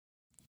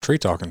Tree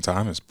Talking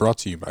Time is brought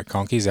to you by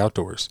Conkey's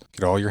Outdoors.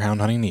 Get all your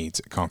hound hunting needs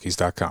at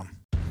conkeys.com.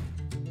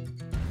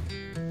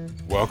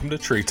 Welcome to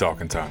Tree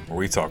Talking Time, where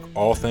we talk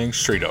all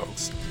things tree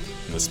dogs,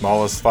 from the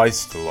smallest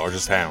feists to the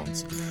largest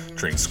hounds,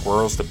 treating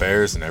squirrels to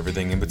bears and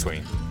everything in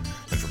between.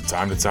 And from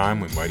time to time,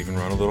 we might even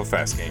run a little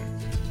fast game.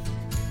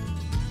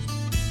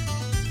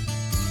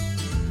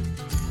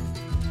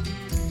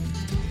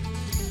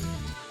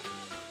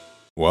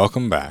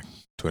 Welcome back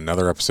to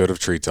another episode of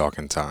Tree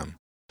Talking Time.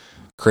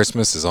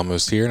 Christmas is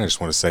almost here, and I just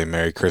want to say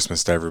Merry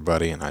Christmas to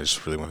everybody, and I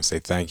just really want to say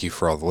thank you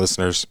for all the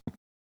listeners.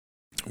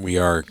 We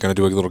are going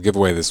to do a little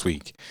giveaway this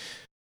week.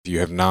 If you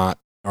have not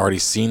already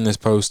seen this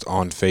post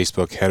on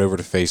Facebook, head over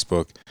to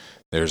Facebook.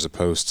 There's a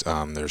post.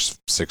 There's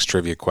 6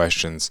 trivia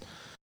questions.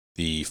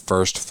 The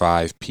first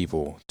 5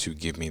 people to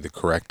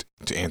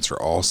answer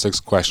all 6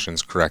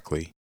 questions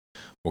correctly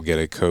will get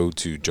a code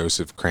to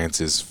Joseph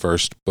Krantz's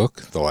first book,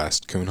 The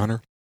Last Coon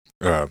Hunter.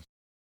 The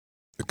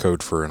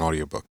code for an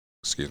audiobook,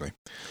 excuse me.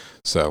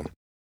 So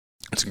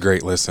it's a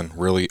great listen.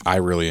 I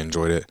really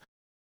enjoyed it.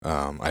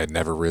 I had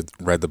never read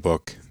the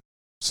book,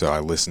 so I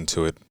listened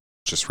to it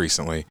just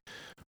recently.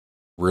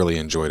 Really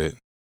enjoyed it.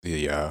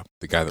 The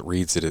guy that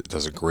reads it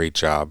does a great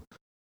job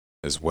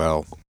as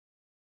well.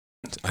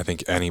 I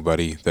think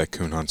anybody that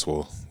coon hunts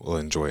will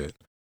enjoy it.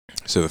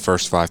 So the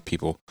first 5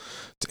 people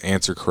to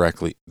answer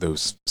correctly,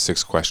 those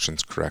 6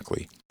 questions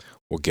correctly,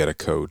 will get a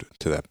code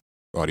to that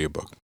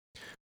audiobook.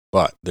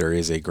 But there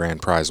is a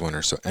grand prize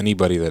winner, so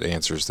anybody that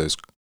answers those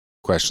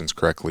questions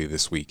correctly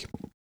this week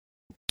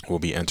will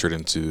be entered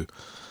into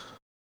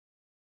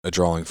a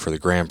drawing for the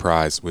grand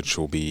prize, which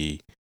will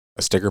be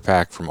a sticker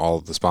pack from all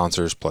of the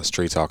sponsors plus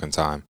Tree Talking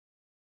Time,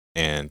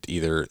 and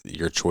either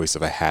your choice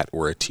of a hat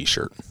or a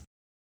t-shirt.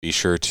 Be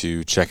sure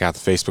to check out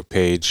the Facebook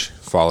page,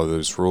 follow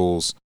those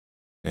rules,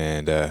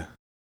 and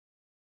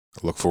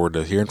look forward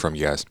to hearing from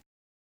you guys.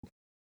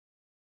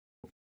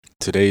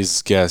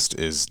 Today's guest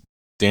is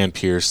Dan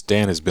Pierce.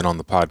 Dan has been on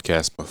the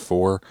podcast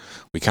before.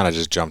 We kind of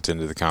just jumped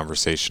into the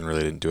conversation,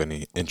 really didn't do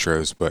any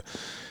intros, but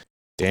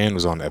Dan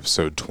was on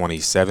episode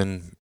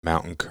 27,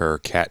 Mountain Cur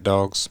Cat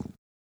Dogs,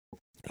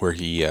 where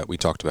we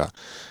talked about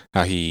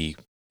how he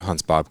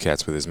hunts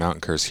bobcats with his mountain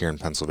curs here in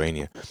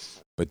Pennsylvania.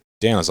 But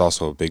Dan is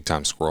also a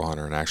big-time squirrel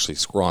hunter, and actually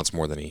squirrel hunts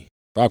more than he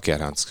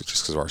bobcat hunts,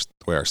 just because of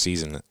the way our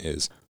season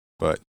is.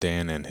 But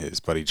Dan and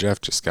his buddy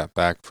Jeff just got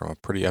back from a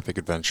pretty epic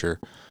adventure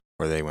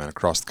where they went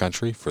across the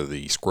country for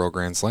the Squirrel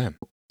Grand Slam.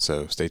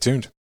 So stay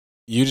tuned.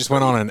 You just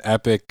went on an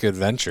epic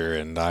adventure,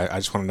 and I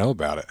just want to know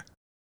about it.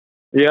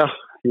 Yeah.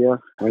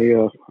 I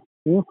got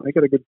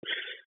a good.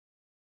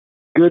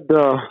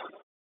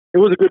 It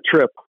was a good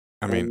trip.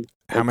 I mean,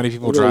 how many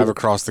people drive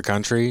across the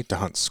country to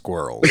hunt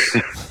squirrels?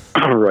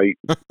 Right.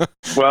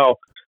 Well,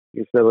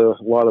 you said a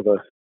lot of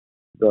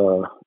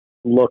the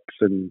looks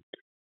and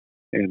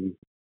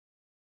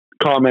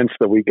comments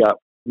that we got,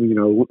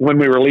 when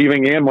we were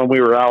leaving and when we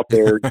were out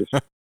there, just,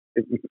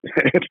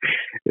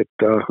 it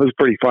was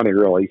pretty funny,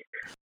 really.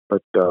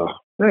 But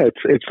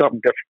it's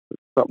something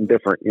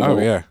different. Oh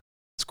yeah,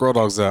 squirrel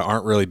dogs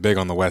aren't really big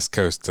on the West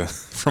Coast,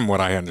 from what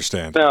I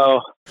understand.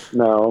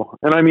 No,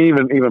 and I mean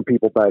even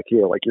people back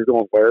here, like, you're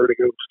going where to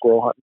go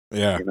squirrel hunting?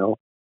 Yeah,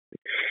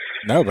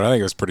 No, but I think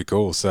it was pretty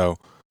cool. So,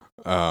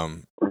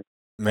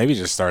 maybe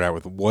just start out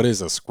with, what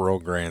is a Squirrel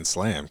Grand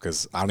Slam?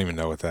 Because I don't even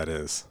know what that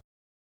is.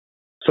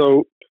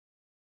 So,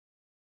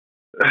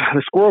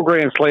 the Squirrel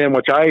Grand Slam,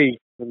 which I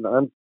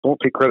don't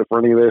take credit for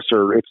any of this,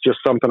 or it's just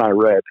something I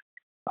read.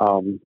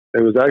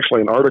 It was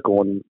actually an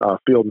article in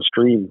Field and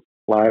Stream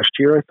last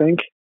year, I think.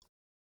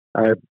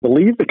 I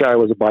believe the guy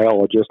was a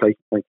biologist. I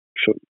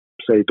should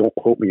say, don't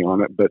quote me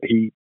on it, but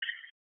he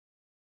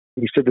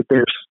said that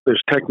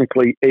there's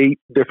technically 8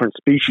 different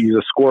species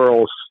of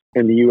squirrels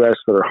in the U.S.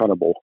 that are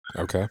huntable.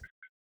 Okay.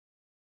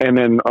 And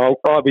then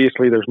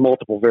obviously there's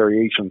multiple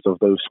variations of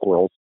those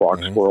squirrels,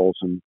 fox squirrels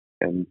and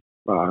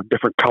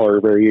different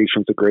color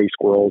variations of gray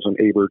squirrels and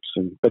averts,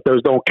 but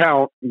those don't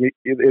count.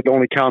 It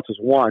only counts as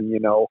one,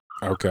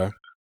 Okay.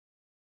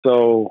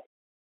 So,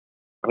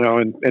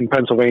 in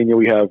Pennsylvania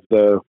we have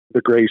the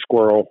gray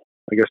squirrel.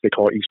 I guess they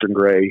call it Eastern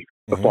gray,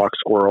 the fox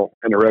squirrel,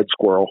 and the red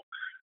squirrel.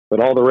 But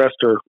all the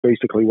rest are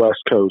basically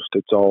West Coast.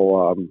 It's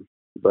all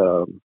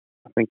I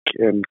think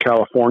in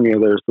California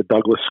there's the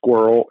Douglas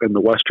squirrel and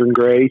the Western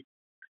gray.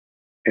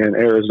 In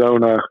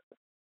Arizona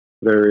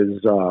there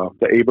is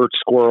the Abert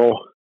squirrel,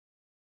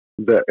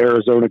 the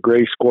Arizona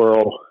gray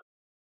squirrel,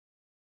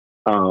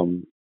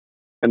 and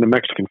the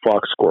Mexican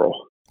fox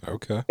squirrel.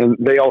 Okay. And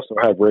they also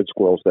have red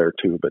squirrels there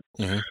too, but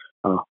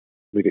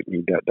we didn't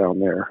need that down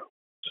there.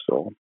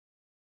 So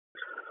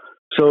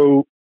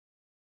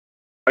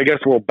I guess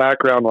a little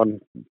background on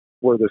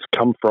where this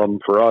come from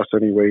for us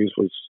anyways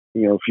was,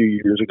 a few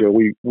years ago,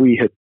 we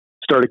had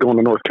started going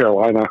to North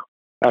Carolina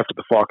after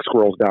the fox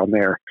squirrels down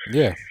there.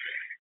 Yeah.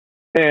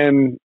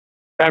 And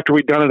after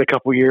we'd done it a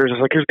couple of years, I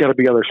was like, there's got to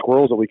be other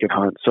squirrels that we can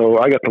hunt. So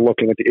I got to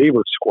looking at the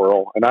Avert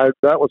squirrel, and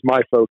that was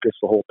my focus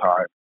the whole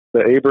time.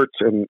 The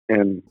Averts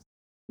and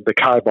the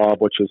Kaibab,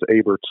 which is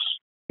Averts,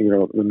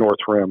 the North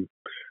Rim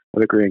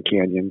of the Grand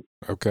Canyon.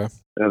 Okay.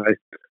 And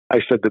I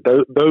said that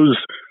those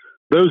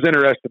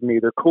interested me.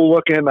 They're cool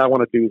looking. I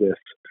want to do this.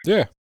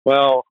 Yeah.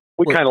 Well,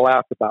 we kind of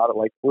laughed about it.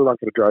 Like, we're not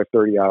going to drive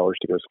 30 hours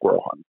to go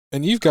squirrel hunting.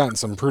 And you've gotten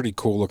some pretty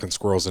cool looking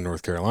squirrels in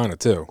North Carolina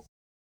too.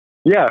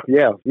 Yeah.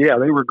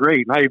 They were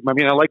great. And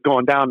I like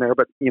going down there,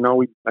 but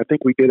I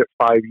think we did it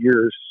 4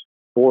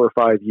 or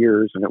 5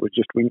 years, and it was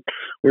just we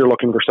were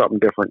looking for something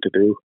different to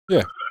do.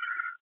 Yeah.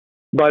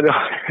 But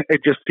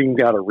it just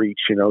seemed out of reach.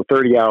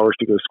 30 hours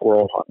to go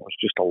squirrel hunting was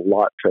just a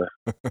lot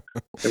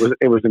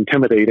it was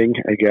intimidating,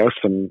 I guess.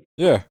 And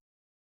yeah.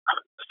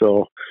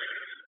 So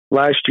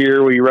last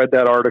year we read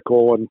that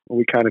article and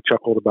we kind of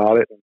chuckled about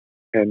it.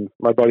 And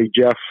my buddy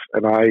Jeff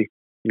and I,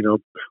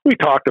 we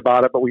talked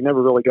about it, but we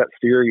never really got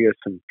serious.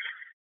 And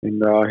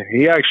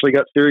he actually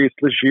got serious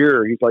this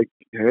year. He's like,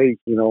 hey,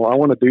 I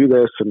want to do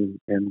this, and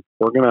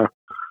we're going to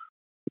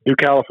do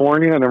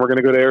California, and then we're going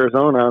to go to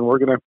Arizona, and we're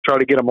going to try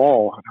to get them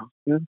all.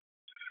 Yeah.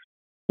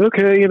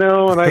 Okay, and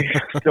I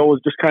still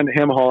was just kind of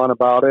hem-hawing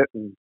about it.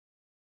 And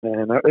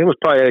it was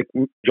probably like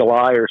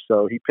July or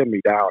so. He pinned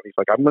me down. He's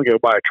like, I'm going to go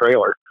buy a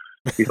trailer.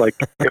 He's like,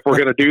 if we're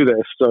going to do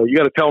this, so you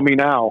got to tell me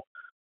now.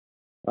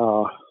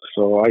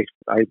 So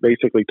I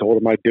basically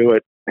told him I'd do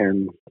it.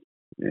 And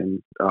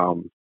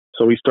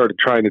so we started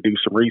trying to do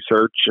some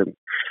research,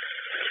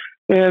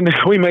 and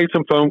we made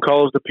some phone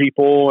calls to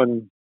people,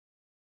 and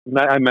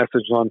I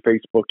messaged on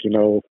Facebook,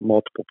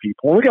 multiple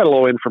people. And we got a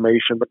little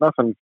information, but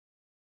nothing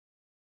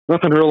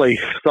really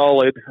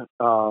solid.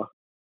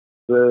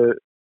 The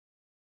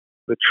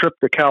trip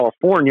to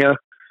California,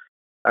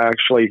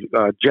 actually,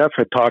 Jeff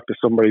had talked to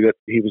somebody that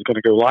he was going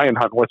to go lion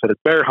hunting with. It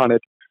had bear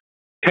hunted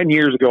 10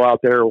 years ago out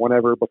there, or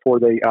whenever, before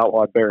they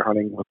outlawed bear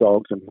hunting with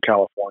dogs in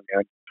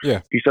California.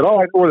 Yeah. He said, I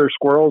know where there's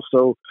squirrels,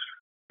 so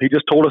he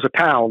just told us a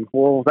town.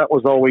 Well, that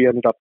was all we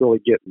ended up really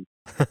getting.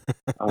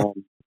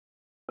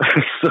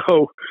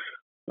 So,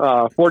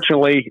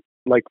 fortunately,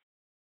 like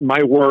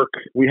my work,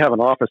 we have an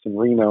office in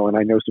Reno, and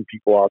I know some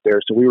people out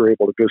there, so we were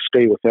able to go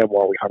stay with them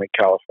while we hunted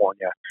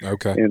California.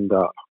 Okay. And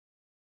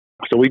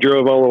so we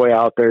drove all the way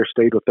out there,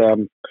 stayed with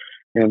them,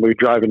 and we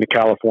drive into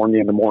California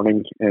in the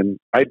morning. And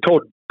I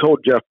told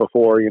Jeff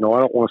before, I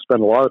don't want to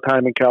spend a lot of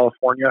time in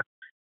California.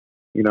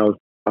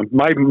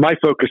 My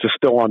focus is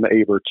still on the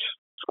Averts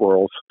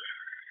squirrels.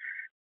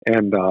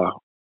 And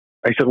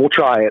I said, we'll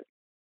try it.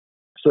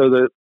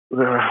 So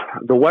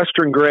the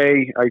Western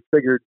Gray, I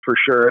figured for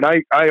sure. And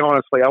I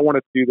honestly, I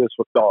wanted to do this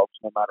with dogs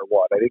no matter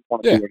what. I didn't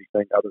want to do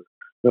anything other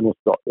than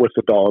with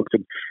the dogs.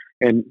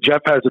 And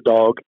Jeff has a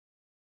dog,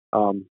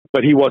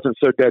 but he wasn't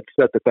so dead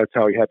set that that's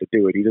how he had to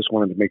do it. He just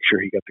wanted to make sure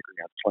he got the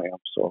Grand Slam.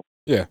 So,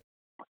 yeah.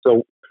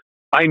 So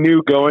I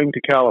knew going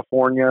to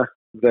California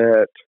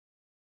that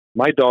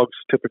my dogs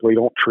typically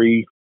don't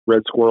tree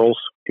red squirrels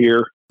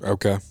here.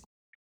 Okay.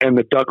 And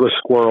the Douglas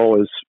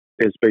squirrel is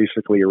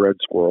basically a red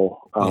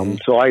squirrel.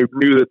 So I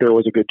knew that there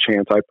was a good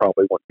chance I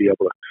probably wouldn't be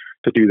able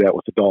to do that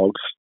with the dogs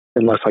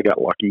unless I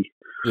got lucky.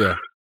 Yeah.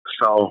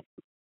 So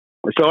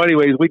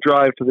anyways, we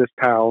drive to this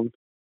town,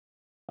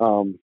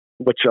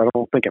 which I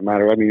don't think it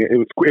mattered. I mean,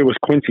 it was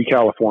Quincy,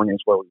 California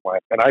is where we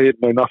went, and I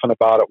didn't know nothing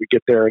about it. We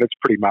get there and it's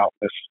pretty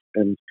mountainous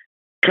and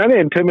kind of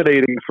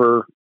intimidating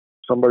for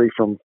somebody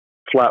from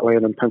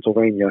Flatland in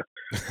Pennsylvania.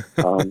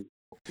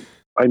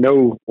 I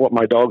know what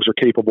my dogs are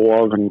capable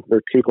of, and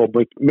they're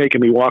capable of making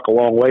me walk a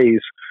long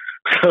ways.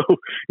 So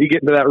you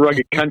get into that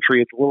rugged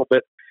country, it's a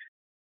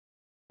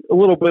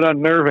little bit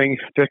unnerving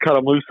to cut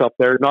them loose up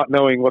there, not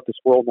knowing what the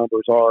squirrel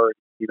numbers are.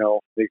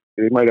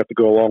 They might have to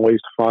go a long ways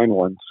to find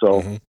one.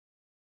 So,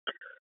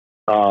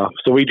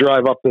 so we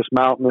drive up this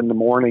mountain in the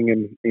morning,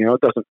 and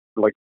it doesn't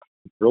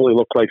really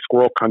look like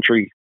squirrel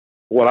country,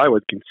 what I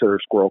would consider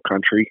squirrel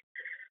country.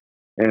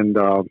 And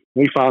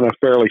we found a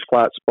fairly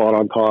flat spot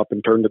on top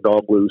and turned the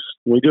dog loose.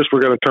 We just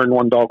were going to turn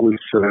one dog loose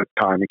at a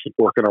time and keep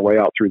working our way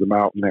out through the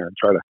mountain there and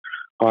try to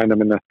find them.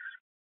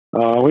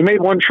 We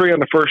made one tree on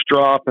the first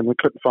drop, and we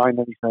couldn't find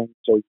anything.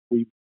 So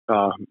we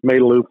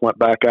made a loop, went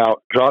back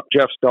out, dropped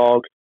Jeff's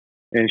dog,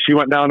 and she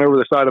went down over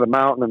the side of the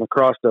mountain and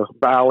across the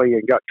valley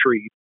and got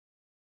treed.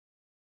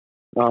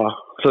 So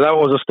that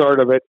was the start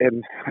of it.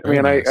 And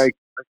Nice.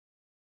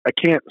 I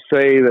can't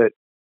say that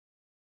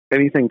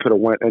anything could have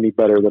went any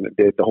better than it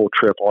did the whole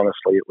trip.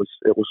 Honestly, it was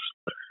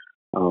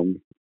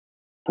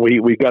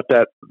we got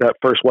that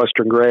first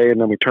Western Gray,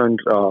 and then we turned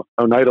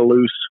Oneida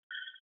loose,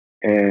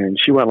 and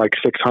she went like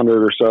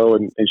 600 or so,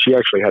 and she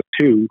actually had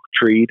 2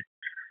 treed.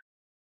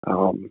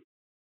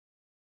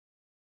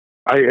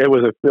 It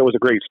was a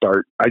great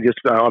start. I just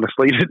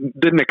honestly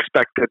didn't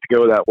expect it to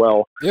go that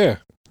well. Yeah,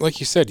 like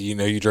you said,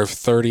 you drove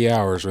 30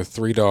 hours with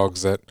 3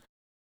 dogs. That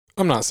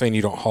I'm not saying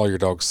you don't haul your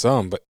dog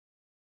some, but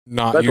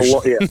not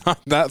usually, not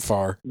that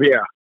far.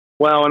 Yeah.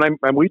 Well,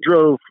 and we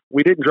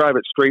didn't drive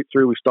it straight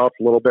through. We stopped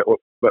a little bit,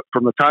 but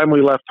from the time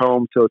we left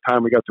home till the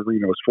time we got to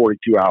Reno, it was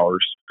 42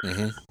 hours.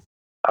 It's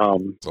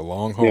a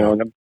long haul.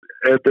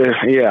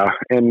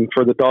 And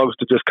for the dogs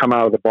to just come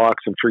out of the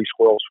box and 3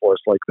 squirrels for us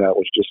like that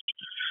was just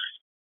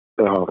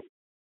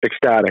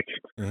ecstatic.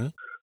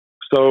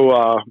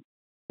 So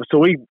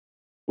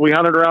we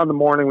hunted around in the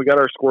morning. We got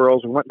our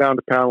squirrels. We went down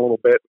to town a little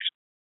bit,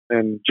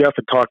 and Jeff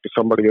had talked to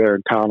somebody there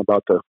in town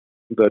about the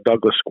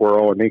Douglas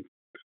squirrel, and he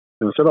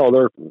said, "Oh,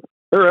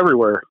 they're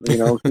everywhere.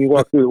 You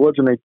walk through the woods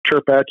and they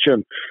chirp at you."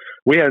 And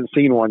we hadn't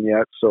seen one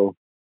yet, so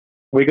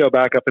we go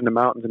back up in the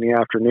mountains in the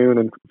afternoon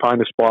and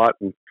find a spot.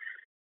 And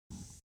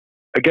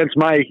against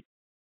my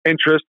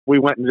interest, we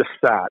went and just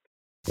sat,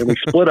 and we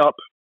split up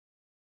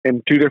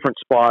in two different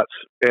spots.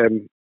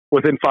 And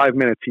within 5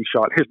 minutes, he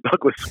shot his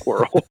Douglas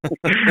squirrel.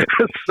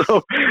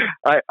 So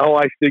I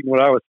think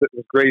when I was sitting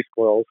with gray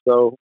squirrels.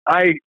 So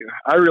I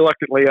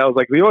reluctantly, I was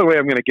like, the only way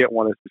I'm going to get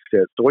one is to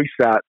sit. So we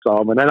sat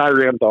some, and then I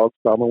ran dogs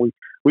some, and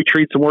we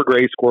treated some more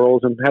gray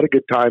squirrels and had a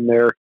good time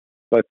there.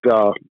 But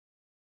so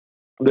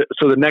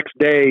the next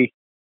day,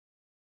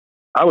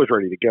 I was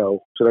ready to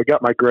go. So I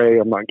got my gray.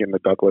 I'm not getting the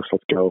Douglas.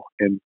 Let's go.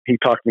 And he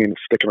talked me into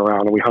sticking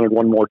around, and we hunted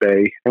one more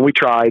day, and we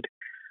tried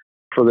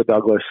for the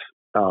Douglas.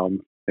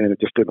 And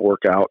it just didn't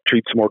work out.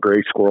 Treat some more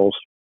gray squirrels.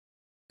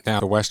 Now,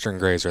 the western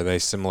grays, are they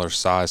similar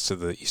size to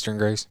the eastern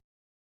grays?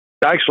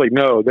 Actually,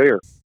 no. They're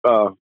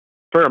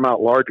fair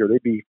amount larger.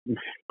 They'd be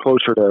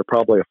closer to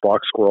probably a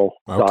fox squirrel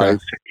size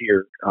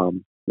here.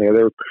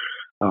 They're.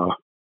 I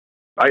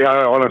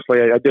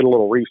honestly, I did a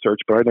little research,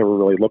 but I never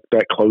really looked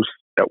that close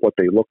at what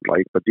they looked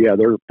like. But yeah,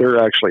 they're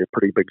actually a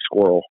pretty big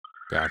squirrel.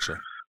 Gotcha.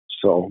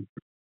 So,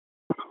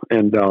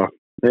 and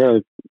yeah.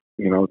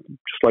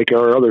 Just like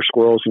our other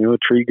squirrels,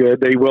 tree good.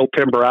 They will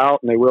timber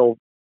out and they will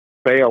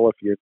fail if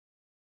you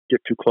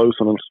get too close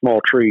on a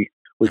small tree.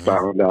 We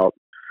found out,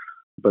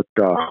 but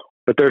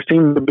there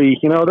seemed to be,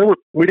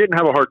 we didn't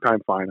have a hard time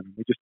finding them.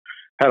 We just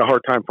had a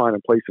hard time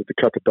finding places to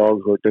cut the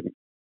dogs where it didn't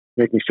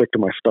make me sick to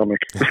my stomach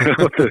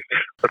with the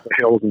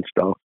hills and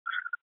stuff.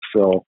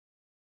 So,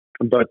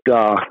 but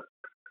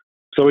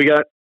so we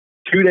got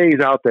 2 days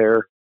out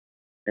there.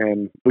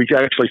 And we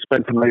actually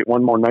spent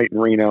one more night in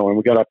Reno, and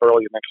we got up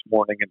early the next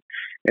morning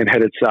and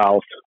headed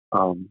south.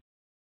 And,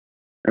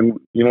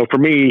 for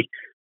me,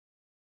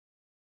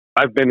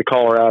 I've been to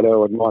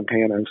Colorado and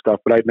Montana and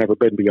stuff, but I'd never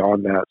been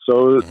beyond that.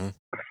 So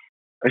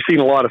I've seen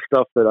a lot of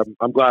stuff that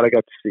I'm glad I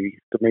got to see.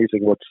 It's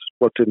amazing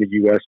what's in the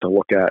U.S. to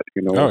look at,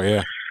 Oh,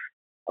 yeah.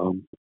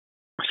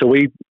 So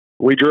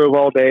we drove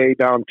all day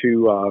down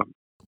to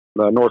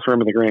the north rim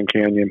of the Grand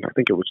Canyon. I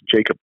think it was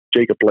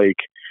Jacob Lake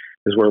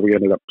is where we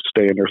ended up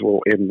staying. There's a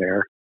little inn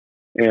there.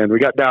 And we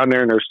got down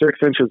there, and there's 6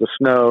 inches of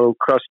snow,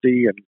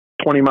 crusty, and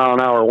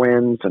 20-mile-an-hour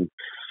winds. And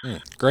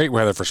great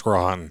weather for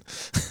squirrel hunting.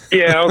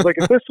 Yeah, I was like,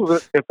 if this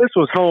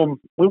was home,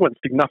 we wouldn't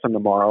see nothing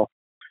tomorrow.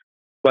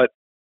 But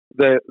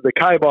the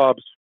Kaibab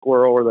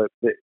squirrel, or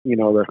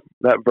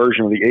that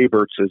version of the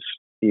Aberts is,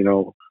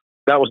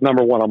 that was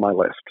number one on my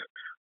list.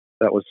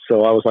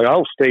 So I was like,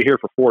 I'll stay here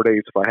for 4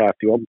 days if I have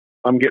to.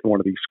 I'm getting one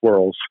of these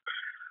squirrels.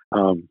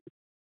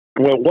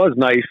 Well, it was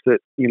nice that,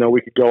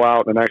 we could go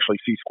out and actually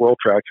see squirrel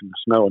tracks in the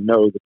snow and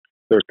know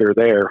that they're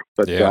there.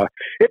 But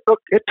it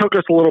took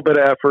us a little bit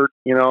of effort.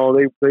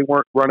 They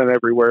weren't running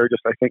everywhere,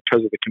 just I think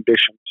because of the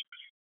conditions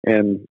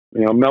and,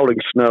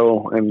 melting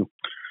snow. And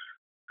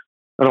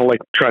I don't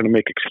like trying to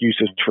make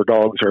excuses for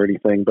dogs or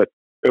anything, but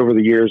over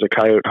the years of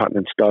coyote hunting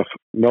and stuff,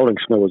 melting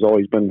snow has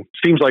always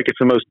seems like it's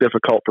the most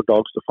difficult for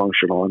dogs to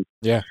function on.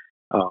 Yeah.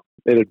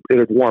 It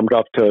had warmed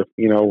up to,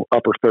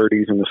 upper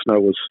 30s, and the snow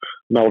was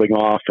melting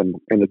off, and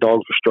the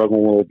dogs were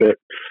struggling a little bit.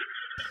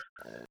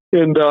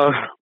 And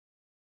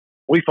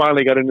we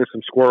finally got into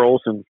some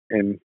squirrels, and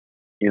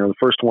the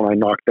first one I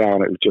knocked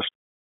down, it was just,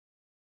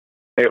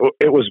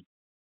 it was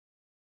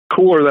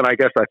cooler than I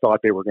guess I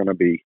thought they were going to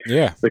be.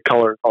 Yeah. The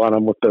color on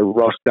them with the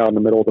rust down the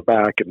middle of the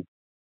back and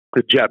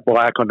the jet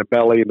black on the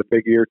belly and the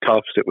big ear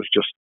tufts.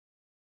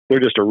 They're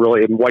just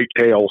and white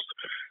tails,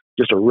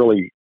 just a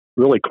really,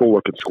 really cool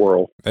looking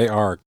squirrel. They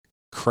are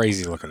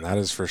crazy looking, that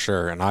is for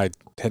sure. And I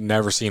had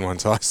never seen one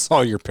until I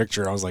saw your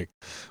picture. I was like,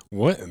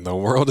 what in the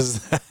world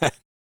is that?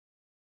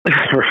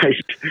 Right.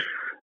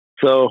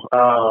 So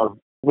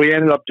we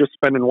ended up just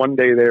spending 1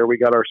 day there. We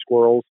got our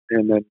squirrels,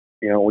 and then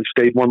we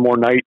stayed one more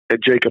night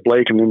at Jacob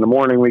Lake, and in the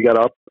morning we got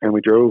up and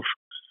we drove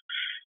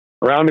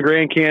around the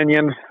Grand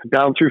Canyon,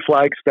 down through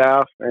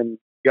Flagstaff, and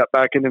got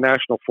back into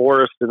National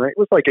Forest. And it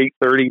was like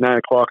 8:30, 9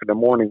 o'clock in the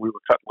morning. We were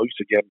cutting loose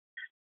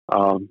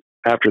again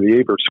after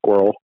the Abert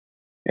squirrel,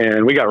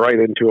 and we got right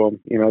into them.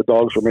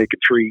 Dogs were making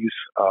trees,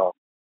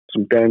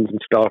 some dens and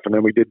stuff, and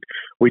then we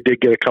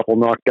did get a couple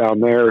knocked down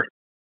there.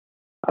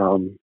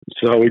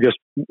 So we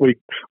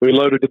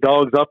loaded the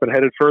dogs up and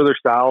headed further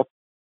south.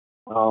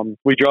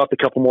 We dropped a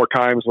couple more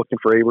times looking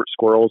for Abert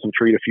squirrels and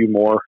treed a few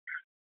more.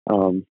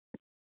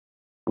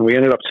 We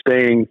ended up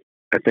staying,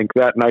 I think,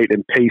 that night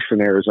in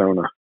Payson,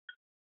 Arizona.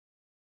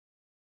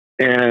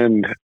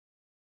 And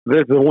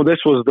this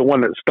was the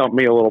one that stumped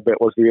me a little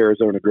bit, was the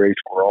Arizona gray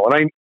squirrel.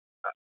 And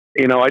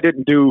I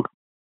didn't do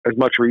as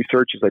much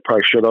research as I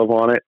probably should have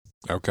on it.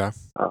 Okay.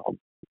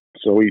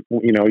 So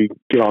you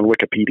get on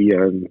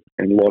Wikipedia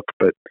and look,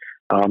 but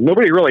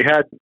nobody really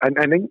had. I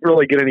didn't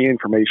really get any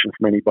information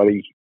from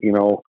anybody.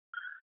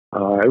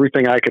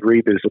 Everything I could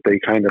read is that they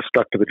kind of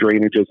stuck to the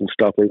drainages and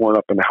stuff. They weren't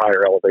up in the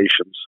higher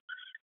elevations.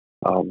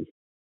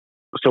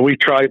 so we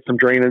tried some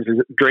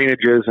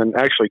drainages, and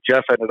actually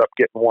Jeff ended up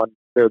getting one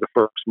there the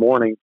first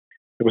morning.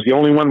 It was the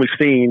only one we've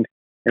seen,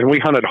 and we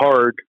hunted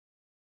hard.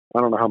 I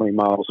don't know how many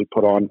miles we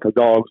put on the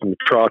dogs and the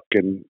truck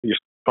and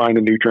just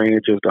finding new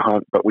drainages to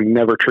hunt, but we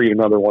never treated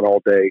another one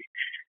all day.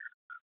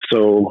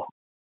 So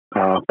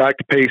back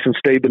to Payson,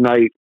 stayed the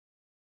night,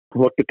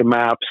 looked at the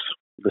maps,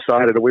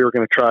 decided that we were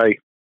going to try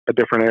a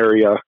different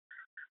area.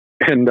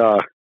 And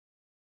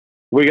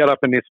we got up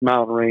in this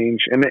mountain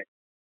range, and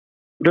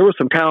there were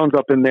some towns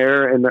up in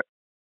there, and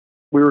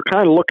we were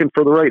kind of looking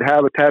for the right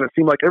habitat. It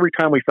seemed like every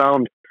time we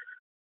found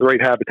the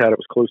right habitat, it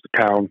was close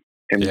to town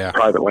and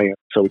private land,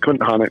 so we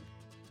couldn't hunt it.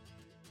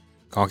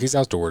 Conkey's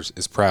Outdoors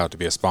is proud to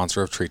be a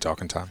sponsor of Tree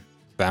Talking Time.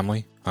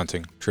 Family,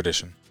 hunting,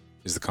 tradition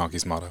is the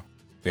Conkey's motto.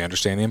 They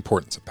understand the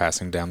importance of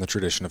passing down the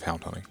tradition of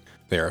hound hunting.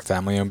 They are a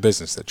family-owned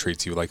business that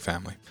treats you like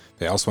family.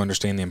 They also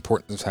understand the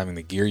importance of having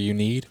the gear you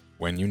need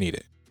when you need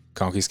it.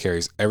 Conkey's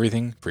carries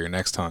everything for your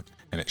next hunt,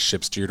 and it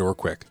ships to your door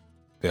quick.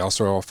 They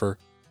also offer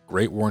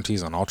great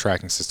warranties on all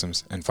tracking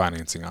systems and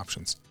financing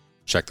options.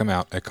 Check them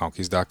out at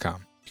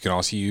conkeys.com. You can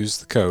also use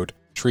the code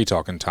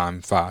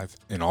TreeTalkingTime5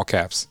 in all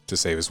caps to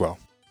save as well.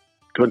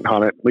 Couldn't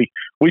hunt it.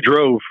 We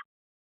drove,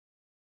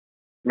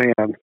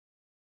 man,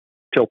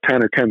 till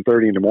 10 or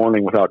 10:30 in the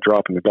morning without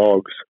dropping the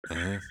dogs.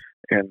 Mm-hmm.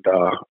 And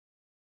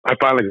I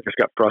finally just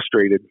got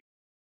frustrated.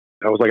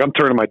 I was like, I'm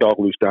turning my dog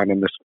loose down in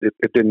this.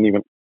 It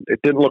didn't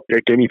look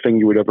like anything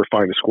you would ever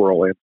find a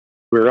squirrel in.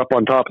 We were up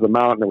on top of the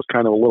mountain. It was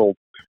kind of a little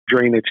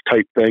drainage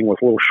type thing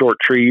with little short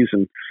trees.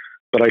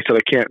 But I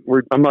said,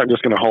 I'm not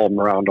just going to haul them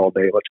around all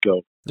day. Let's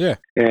go. Yeah.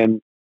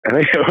 And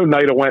one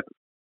night I went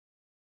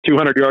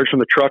 200 yards from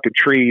the truck and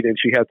treed, and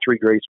she had 3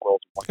 gray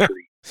squirrels in one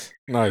tree.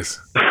 Nice.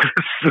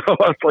 So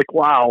I was like,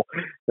 wow,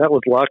 that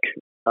was luck.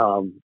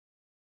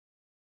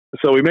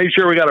 So we made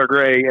sure we got our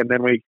gray, and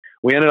then we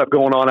ended up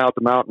going on out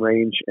the mountain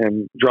range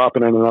and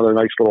dropping in another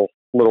nice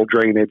little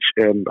drainage,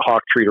 and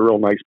Hawk treed a real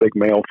nice big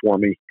male for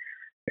me,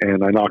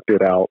 and I knocked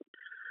it out.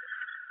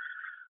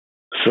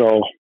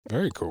 So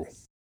very cool.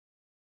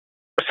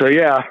 So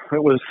yeah,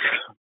 it was,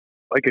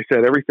 like I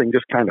said, everything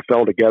just kind of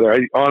fell together.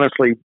 I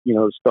honestly,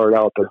 to start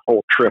out the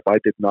whole trip, I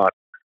did not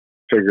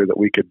figure that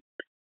we could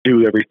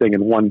do everything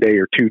in 1 day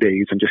or 2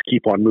 days and just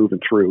keep on moving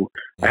through.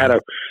 Mm-hmm.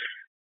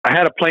 I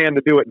had a plan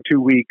to do it in 2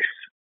 weeks,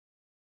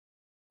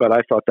 but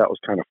I thought that was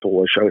kind of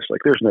foolish. I was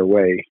like, there's no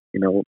way,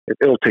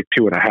 it'll take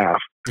 2.5.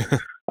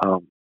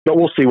 But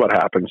we'll see what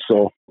happens.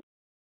 So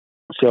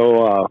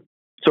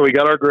we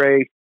got our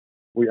gray.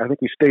 I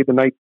think we stayed the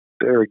night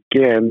there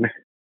again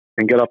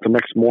and got up the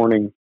next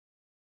morning.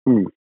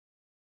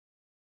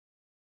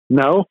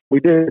 No, we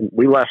didn't.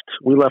 We left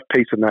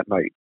Payson that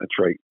night. That's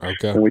right.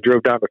 Okay. And we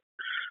drove down to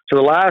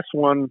the last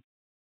one,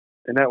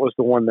 and that was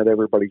the one that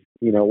everybody,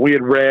 we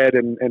had read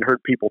and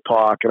heard people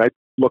talk, and I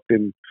looked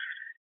in.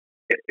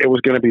 It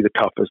was going to be the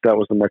toughest. That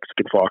was the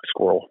Mexican fox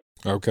squirrel.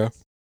 Okay.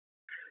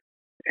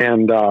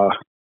 And I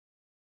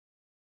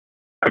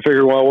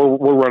figured, well,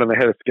 we're running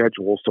ahead of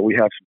schedule, so we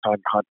have some time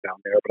to hunt down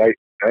there. But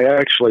I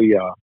actually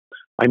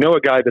I know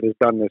a guy that has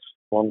done this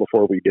long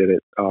before we did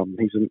it.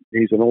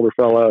 He's an older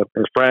fella,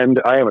 a friend.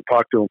 I haven't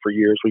talked to him for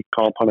years. We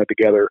comp hunted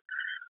together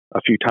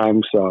a few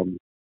times,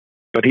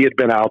 but he had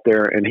been out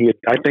there, and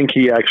I think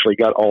he actually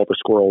got all the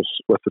squirrels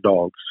with the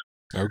dogs.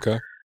 Okay.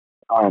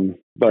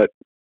 But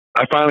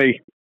I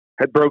finally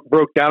had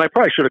broke down. I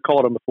probably should have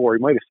called him before.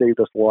 He might have saved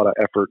us a lot of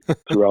effort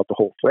throughout the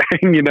whole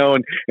thing,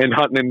 and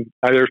hunting.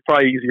 There's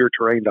probably easier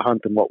terrain to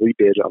hunt than what we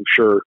did, I'm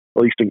sure,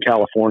 at least in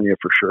California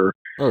for sure.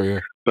 Oh yeah.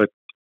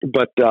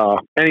 But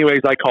anyways,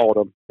 I called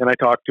him and I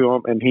talked to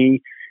him, and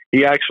he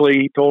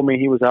actually told me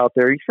he was out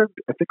there. He said,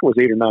 I think it was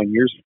 8 or 9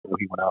 years ago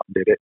he went out and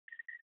did it.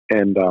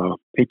 And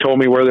he told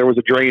me where there was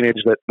a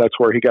drainage that's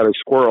where he got his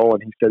squirrel.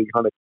 And he said he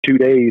hunted 2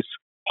 days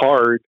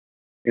hard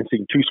and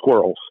seen 2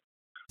 squirrels.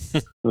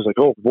 I was like,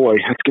 oh boy,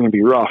 that's going to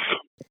be rough.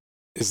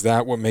 Is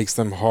that what makes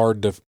them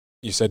hard to,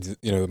 you said,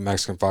 the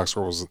Mexican fox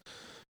squirrels,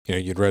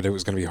 you'd read it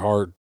was going to be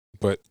hard,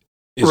 but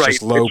it's right.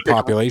 Just low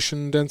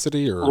population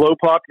density, or low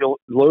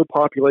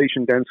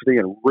population density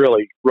and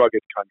really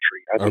rugged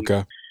country. I mean,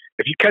 okay.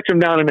 If you catch them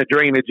down in the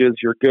drainages,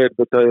 you're good.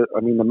 But the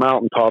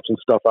mountaintops and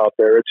stuff out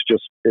there,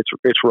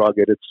 it's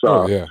rugged. It's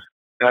yeah.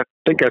 I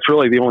think that's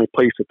really the only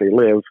place that they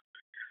live.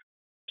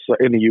 So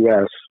in the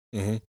U.S.,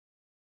 mm-hmm.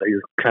 that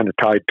you're kind of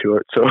tied to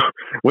it. So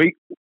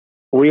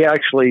we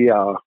actually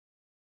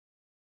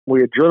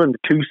we had driven to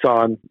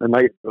Tucson the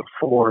night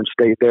before and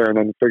stayed there, and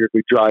then figured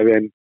we'd drive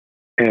in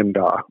and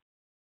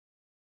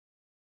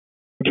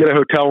get a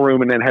hotel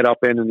room and then head up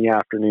in the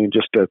afternoon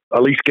just to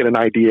at least get an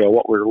idea of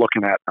what we were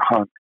looking at to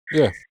hunt.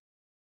 Yeah.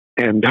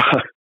 And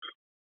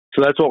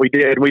so that's what we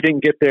did. We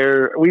didn't get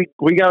there. We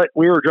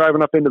were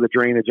driving up into the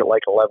drainage at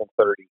like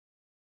 11:30,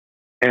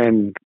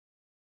 and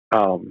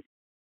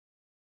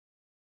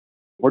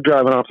we're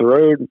driving off the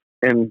road,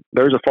 and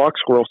there's a fox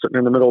squirrel sitting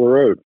in the middle of the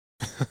road.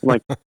 I'm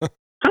like,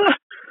 huh.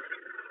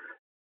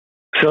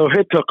 So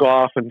it took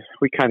off, and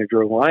we kind of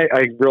drove.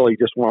 I really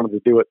just wanted to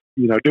do it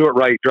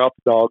right, drop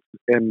the dog.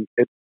 And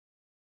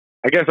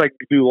I guess I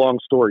could do long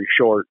story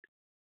short.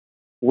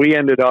 We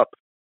ended up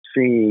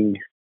seeing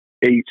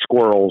 8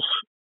 squirrels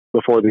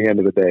before the end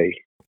of the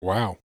day.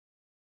 Wow.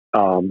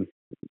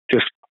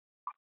 Just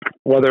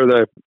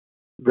whether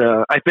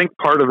I think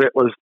part of it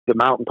was the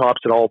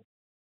mountaintops had all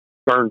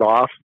burned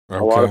off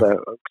a lot of the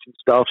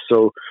stuff,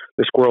 so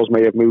the squirrels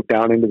may have moved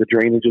down into the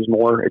drainages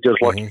more. It's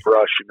just lucky for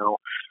us,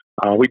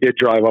 we did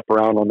drive up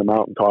around on the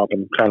mountaintop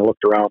and kind of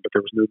looked around, but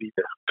there was no need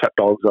to cut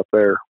dogs up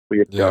there. We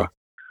had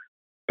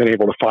been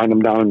able to find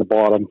them down in the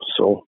bottom.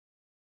 So,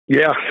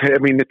 yeah, I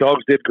mean, the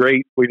dogs did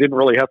great. We didn't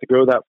really have to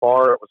go that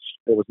far. It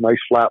was nice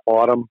flat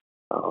bottom.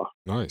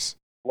 Nice.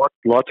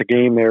 Lots of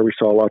game there. We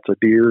saw lots of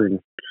deer and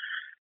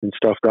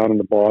stuff down in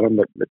the bottom,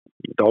 but the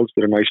dogs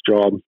did a nice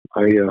job.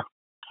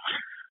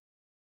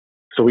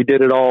 So we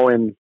did it all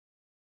in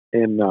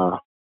it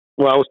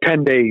was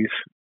 10 days.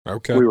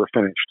 Okay. We were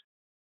finished.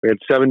 We had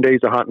 7 days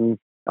of hunting.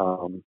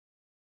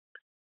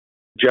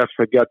 Jeff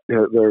had got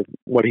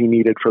what he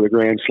needed for the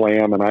Grand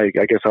Slam, and I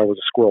guess I was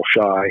a squirrel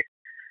shy.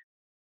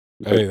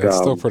 Hey, that's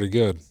still pretty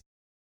good.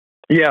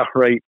 Yeah,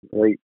 right.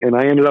 And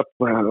I ended up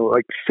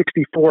like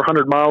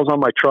 6,400 miles on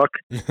my truck.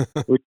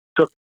 We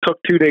took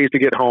 2 days to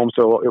get home,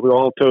 so it was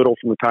all total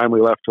from the time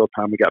we left till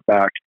the time we got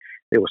back.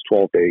 It was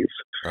 12 days.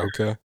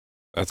 Okay,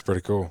 that's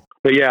pretty cool.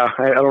 But yeah,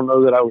 I don't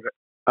know that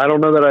I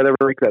don't know that I'd ever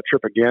make that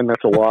trip again.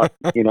 That's a lot,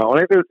 and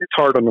it's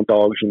hard on the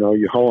dogs.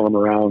 You haul them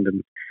around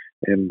and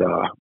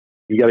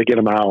you got to get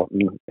them out,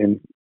 and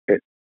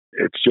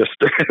it's just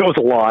it was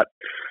a lot.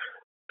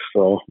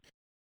 So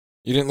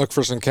you didn't look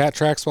for some cat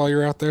tracks while you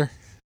were out there?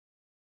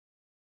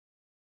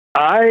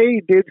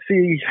 I did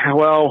see.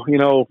 Well,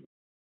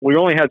 we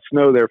only had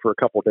snow there for a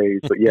couple of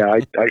days, but yeah,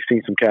 I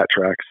seen some cat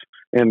tracks,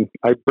 and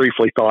I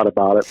briefly thought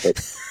about it,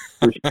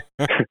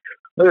 but.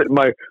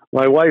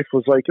 My wife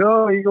was like,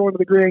 "Oh, you're going to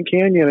the Grand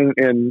Canyon,"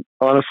 and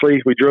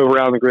honestly, we drove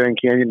around the Grand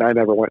Canyon. I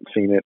never went and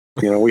seen it.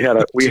 We had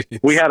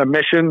we had a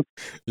mission,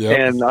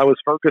 and I was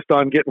focused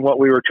on getting what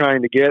we were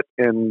trying to get,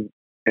 and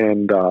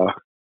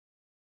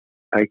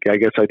I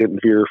guess I didn't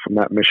veer from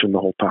that mission the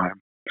whole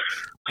time.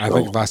 I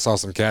think if I saw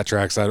some cat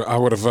tracks, I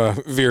would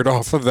have veered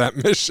off of that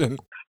mission.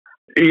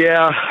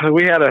 Yeah,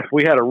 we had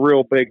a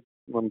real big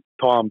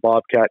Tom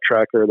Bobcat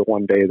track there the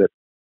one day that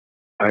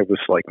I was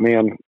like,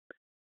 man.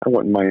 I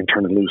wouldn't mind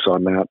turning loose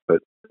on that, but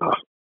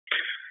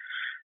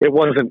it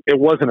wasn't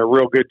a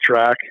real good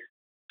track.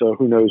 So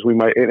who knows? We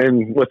might.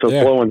 And with the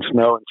blowing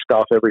snow and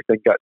stuff, everything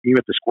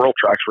even the squirrel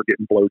tracks were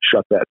getting blowed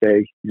shut that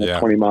day.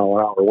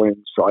 20-mile-an-hour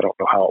winds. So I don't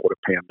know how it would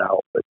have panned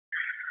out, but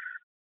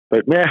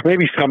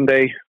maybe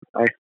someday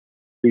I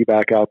be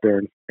back out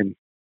there and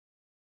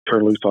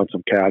turn loose on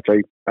some cats.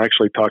 I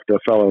actually talked to a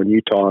fellow in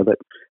Utah that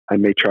I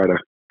may try to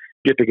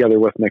get together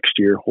with next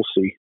year. We'll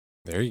see.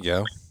 There you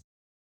go.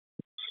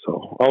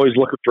 So always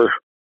looking for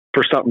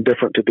something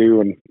different to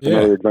do and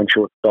another adventure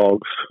with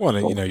dogs. Well,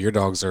 so. Your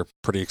dogs are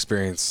pretty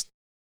experienced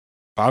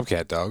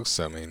bobcat dogs.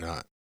 So, I mean,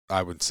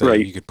 I would say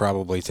you could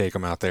probably take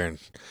them out there and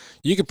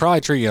you could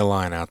probably tree a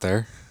line out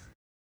there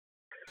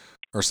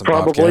or some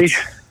bobcats.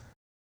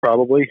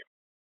 Probably.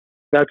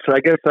 I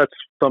guess that's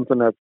something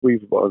that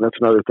that's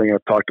another thing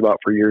I've talked about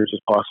for years is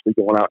possibly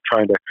going out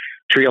trying to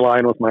tree a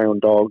line with my own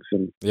dogs.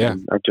 And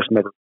I've just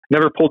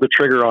never pulled the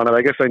trigger on it.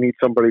 I guess I need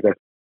somebody to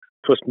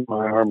twist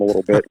my arm a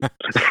little bit.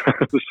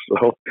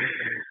 So,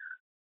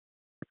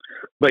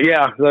 but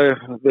yeah,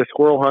 the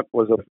squirrel hunt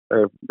was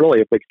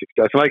really a big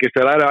success. And like I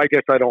said, I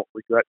guess I don't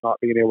regret not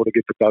being able to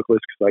get to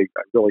Douglas because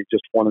I really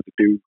just wanted to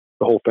do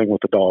the whole thing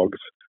with the dogs.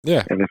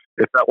 Yeah. And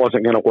if that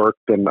wasn't going to work,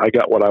 then I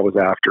got what I was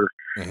after.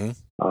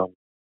 Mm-hmm.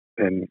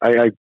 And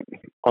I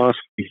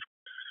honestly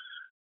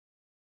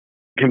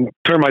can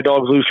turn my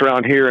dogs loose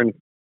around here and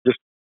just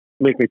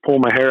make me pull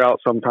my hair out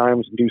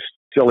sometimes and do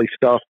silly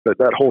stuff. But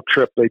that whole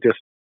trip, they just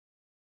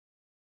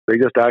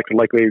acted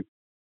like they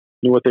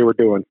knew what they were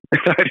doing.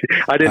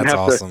 I didn't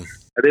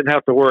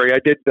have to worry. I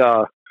did.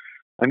 I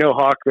know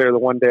Hawk there the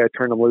one day I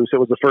turned him loose. It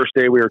was the first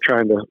day we were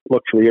trying to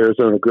look for the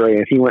Arizona gray,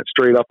 and he went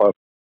straight up about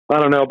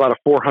a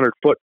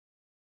 400-foot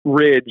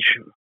ridge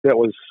that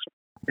was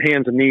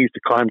hands and knees to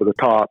climb to the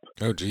top.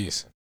 Oh,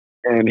 geez.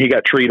 And he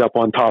got treed up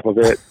on top of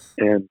it.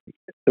 And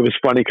it was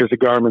funny because the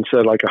Garmin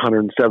said like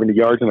 170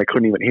 yards, and I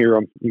couldn't even hear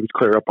him. He was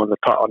clear up on the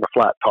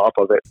flat top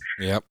of it.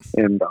 Yep.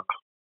 And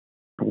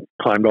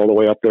climbed all the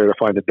way up there to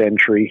find a den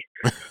tree.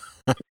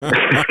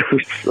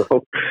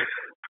 So,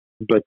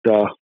 but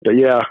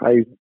yeah,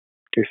 like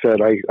I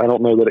said, I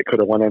don't know that it could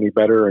have went any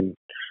better, and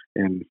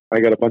I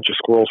got a bunch of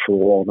squirrels for the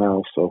wall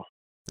now. So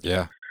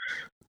yeah.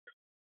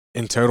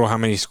 In total, how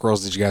many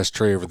squirrels did you guys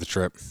tree over the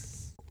trip?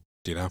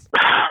 Do you know?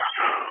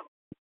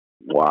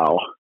 Wow.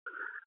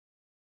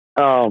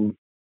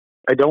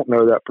 I don't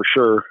know that for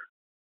sure.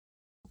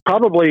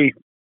 Probably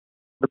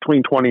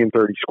between 20 and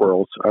 30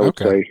 squirrels, I would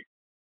say,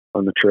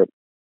 on the trip.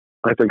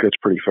 I think that's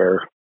pretty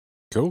fair.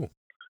 Cool.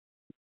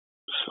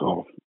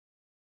 So,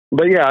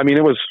 but yeah, I mean,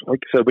 it was, like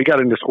I said, we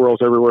got into squirrels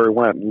everywhere we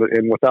went,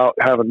 and without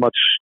having much,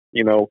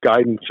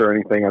 guidance or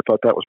anything, I thought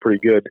that was pretty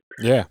good.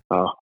 Yeah.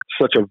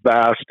 Such a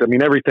vast, I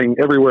mean,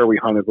 everywhere we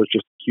hunted was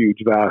just huge,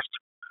 vast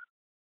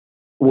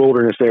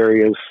wilderness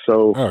areas.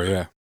 So, oh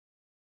yeah.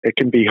 it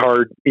can be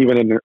hard, even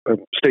in a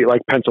state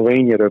like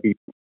Pennsylvania, to be,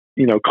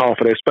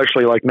 confident,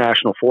 especially like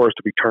national forest,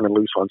 to be turning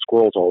loose on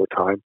squirrels all the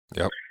time.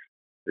 Yep.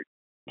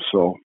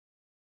 So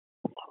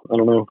I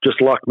don't know,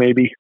 just luck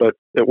maybe, but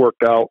it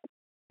worked out.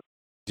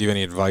 Do you have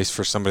any advice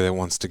for somebody that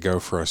wants to go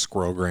for a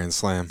squirrel grand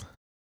slam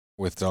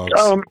with dogs?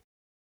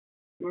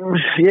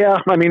 Yeah,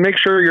 I mean, make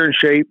sure you're in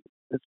shape.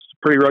 It's a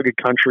pretty rugged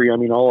country. I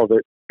mean, all of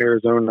it,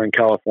 Arizona and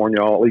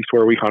California, at least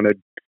where we hunted,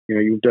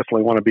 you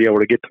definitely want to be able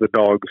to get to the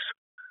dogs.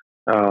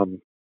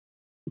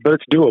 But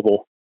it's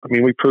doable. I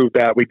mean, we proved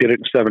that. We did it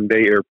in 7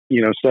 days, or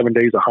 7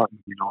 days of hunting.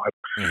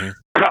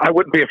 I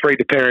wouldn't be afraid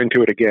to tear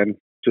into it again,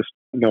 just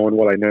knowing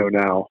what I know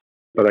now.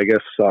 But I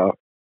guess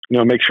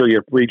make sure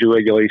you read your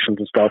regulations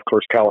and stuff. Of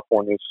course,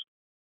 California's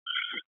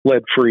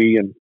lead free,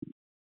 and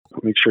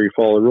make sure you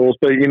follow the rules.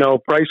 But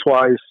price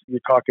wise, you're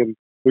talking.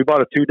 We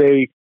bought a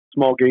 2-day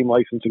small game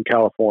license in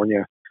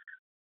California.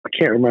 I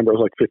can't remember. It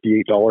was like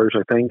 $58,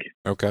 I think.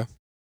 Okay.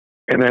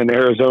 And then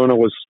Arizona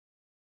was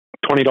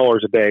 $20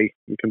 a day.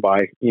 You can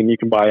buy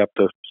up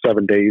to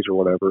 7 days or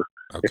whatever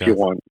if you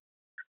want.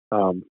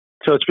 So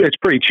it's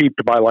pretty cheap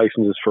to buy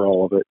licenses for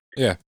all of it.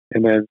 Yeah.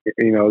 And then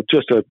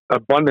just an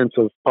abundance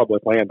of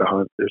public land to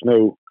hunt. There's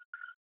no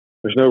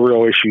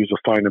real issues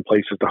with finding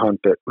places to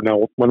hunt. That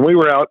when we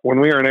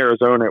were in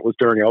Arizona, it was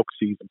during elk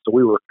season, so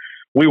we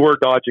were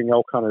dodging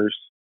elk hunters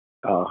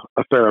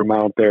a fair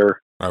amount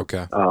there.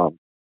 Okay. I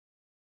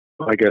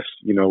guess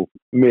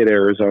mid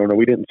Arizona,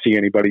 we didn't see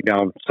anybody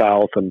down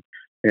south, and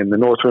in the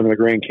north rim of the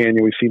Grand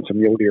Canyon, we've seen some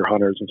mule deer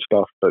hunters and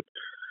stuff. But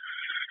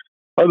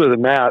other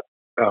than that,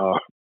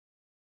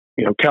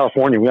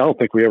 California, I don't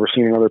think we ever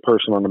seen another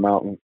person on the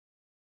mountain.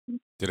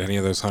 Did any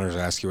of those hunters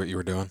ask you what you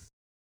were doing?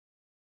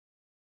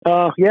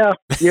 Yeah.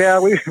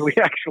 We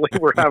actually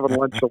were having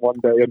lunch one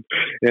day,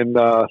 and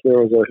there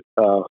was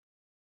a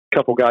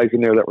couple guys in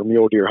there that were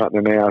mule deer hunting,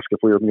 and they asked if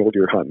we were mule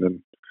deer hunting,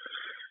 and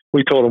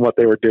we told them what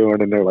they were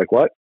doing, and they're like,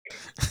 "What?"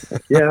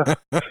 Yeah.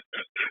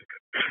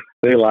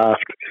 They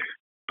laughed,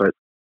 but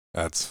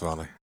that's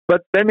funny.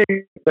 But then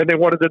they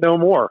wanted to know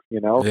more.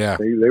 Yeah.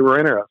 They were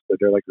interested.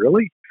 They're like,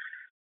 "Really?"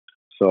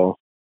 So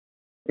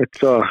it's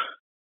fun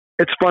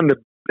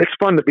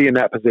to be in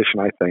that position.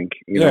 I think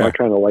I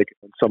kind of like it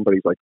when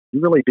somebody's like,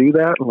 "You really do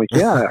that?" I'm like,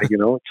 "Yeah."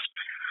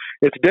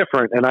 It's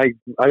different, and I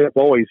have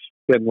always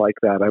been like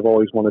that. I've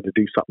always wanted to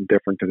do something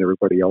different than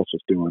everybody else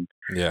was doing.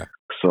 Yeah.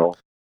 So,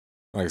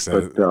 like I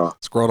said,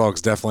 squirrel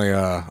dogs definitely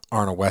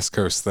aren't a West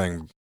Coast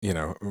thing.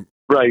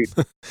 Right.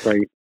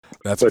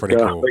 That's pretty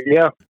cool. But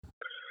yeah.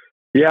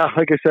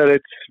 Like I said,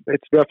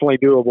 it's definitely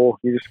doable.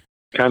 You just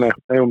kind of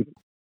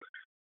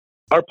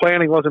our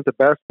planning wasn't the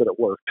best, but it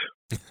worked.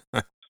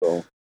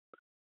 So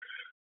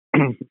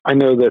I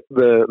know that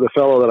the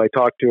fellow that I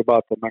talked to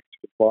about the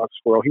Mexican fox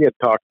squirrel, he had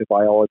talked to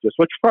biologists,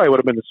 which probably would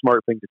have been the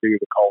smart thing to do,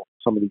 to call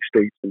some of these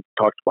states and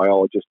talk to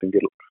biologists and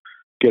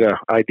get an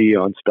idea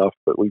on stuff.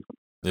 But we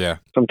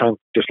sometimes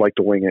just like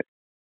to wing it.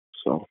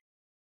 So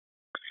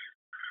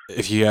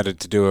if you had it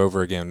to do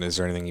over again, is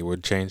there anything you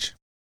would change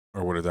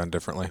or would have done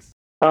differently?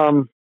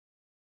 I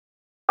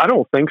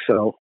don't think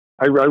so.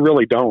 I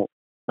really don't.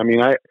 I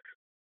mean,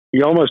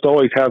 you almost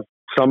always have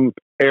some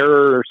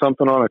error or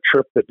something on a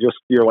trip that just,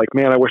 you're like,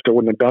 man, I wish I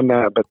wouldn't have done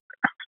that. But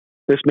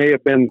this may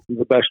have been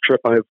the best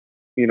trip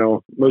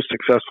most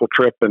successful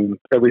trip, and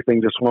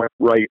everything just went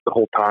right the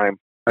whole time.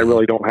 I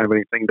really don't have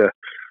anything to,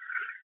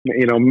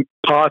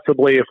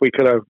 possibly if we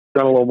could have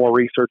done a little more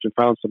research and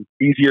found some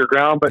easier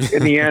ground, but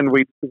in the end,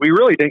 we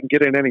really didn't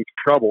get in any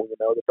trouble.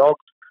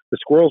 The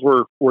squirrels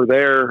were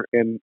there,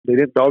 and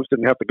dogs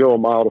didn't have to go a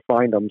mile to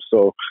find them.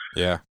 So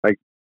yeah, I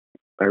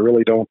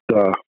really don't,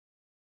 I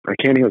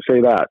can't even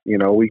say that,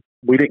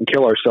 we didn't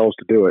kill ourselves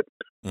to do it.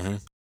 Mm-hmm.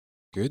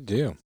 Good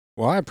deal.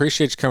 Well, I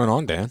appreciate you coming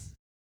on, Dan.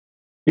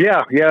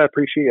 Yeah. I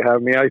appreciate you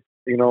having me.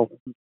 It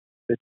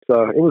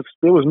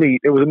was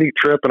neat. It was a neat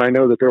trip, and I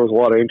know that there was a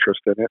lot of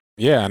interest in it.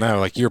 Yeah, I know.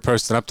 Like, you're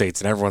posting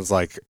updates, and everyone's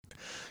like,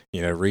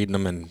 reading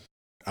them. And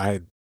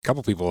a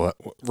couple people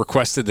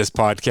requested this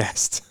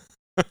podcast.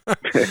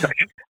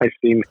 I've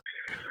seen.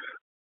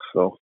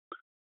 So,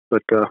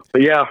 but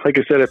yeah, like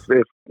I said,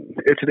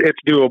 it's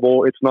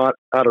doable. It's not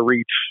out of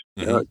reach.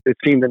 Mm-hmm. It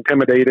seemed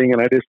intimidating,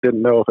 and I just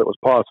didn't know if it was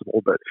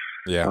possible. But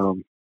it's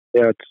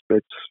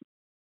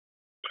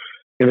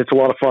a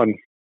lot of fun.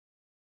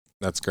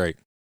 That's great.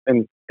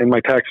 And my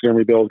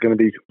taxidermy bill is going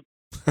to be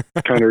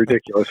kind of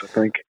ridiculous, I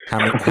think.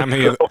 How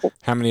many of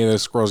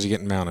those squirrels are you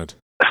getting mounted?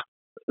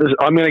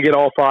 I'm going to get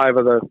all 5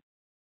 of the.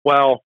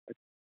 Well,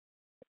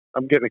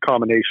 I'm getting a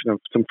combination of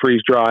some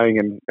freeze drying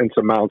and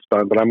some mounts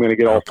done, but I'm going to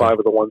get all 5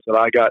 of the ones that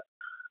I got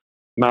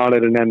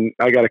mounted, and then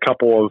I got a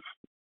couple of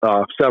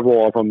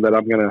several of them that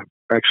I'm going to.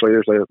 Actually,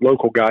 there's a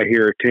local guy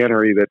here at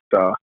Tannery that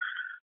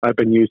I've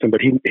been using,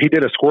 but he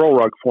did a squirrel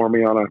rug for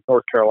me on a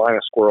North Carolina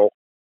squirrel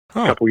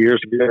a couple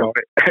years ago.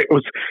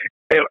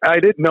 I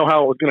didn't know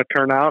how it was going to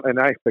turn out, and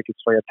I think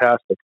it's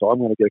fantastic. So I'm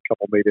going to get a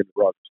couple made into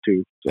rugs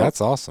too. So.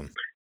 That's awesome.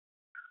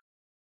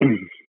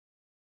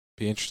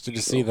 Be interested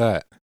to see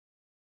that.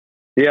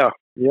 Yeah.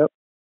 Yep.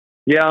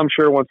 Yeah, I'm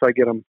sure once I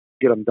get them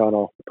done,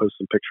 I'll post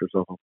some pictures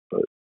of them.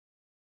 But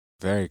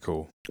Very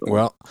cool.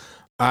 Well,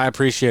 I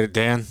appreciate it,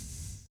 Dan.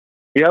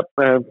 Yep.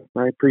 I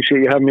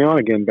appreciate you having me on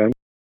again, Ben.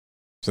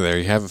 So there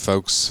you have it,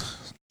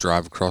 folks.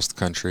 Drive across the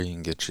country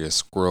and get you a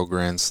Squirrel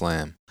Grand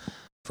Slam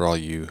for all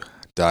you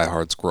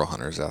diehard squirrel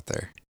hunters out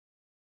there.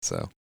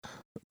 So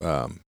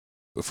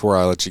before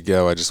I let you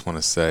go, I just want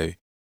to say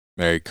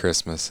Merry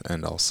Christmas,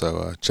 and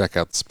also check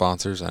out the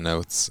sponsors. I know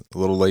it's a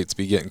little late to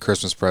be getting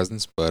Christmas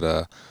presents, but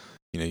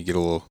you get a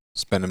little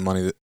spending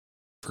money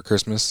for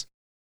Christmas.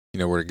 You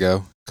know where to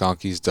go.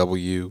 Conkeys,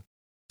 W,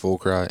 Full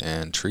Cry,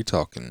 and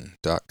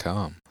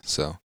TreeTalking.com.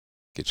 So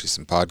get you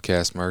some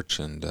podcast merch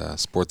and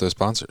support those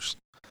sponsors.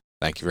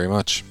 Thank you very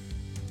much.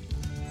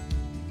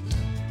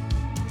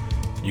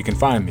 You can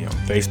find me on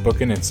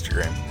Facebook and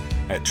Instagram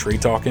at Tree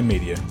Talking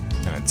Media.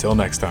 And until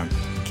next time,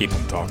 keep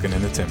them talking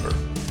in the timber.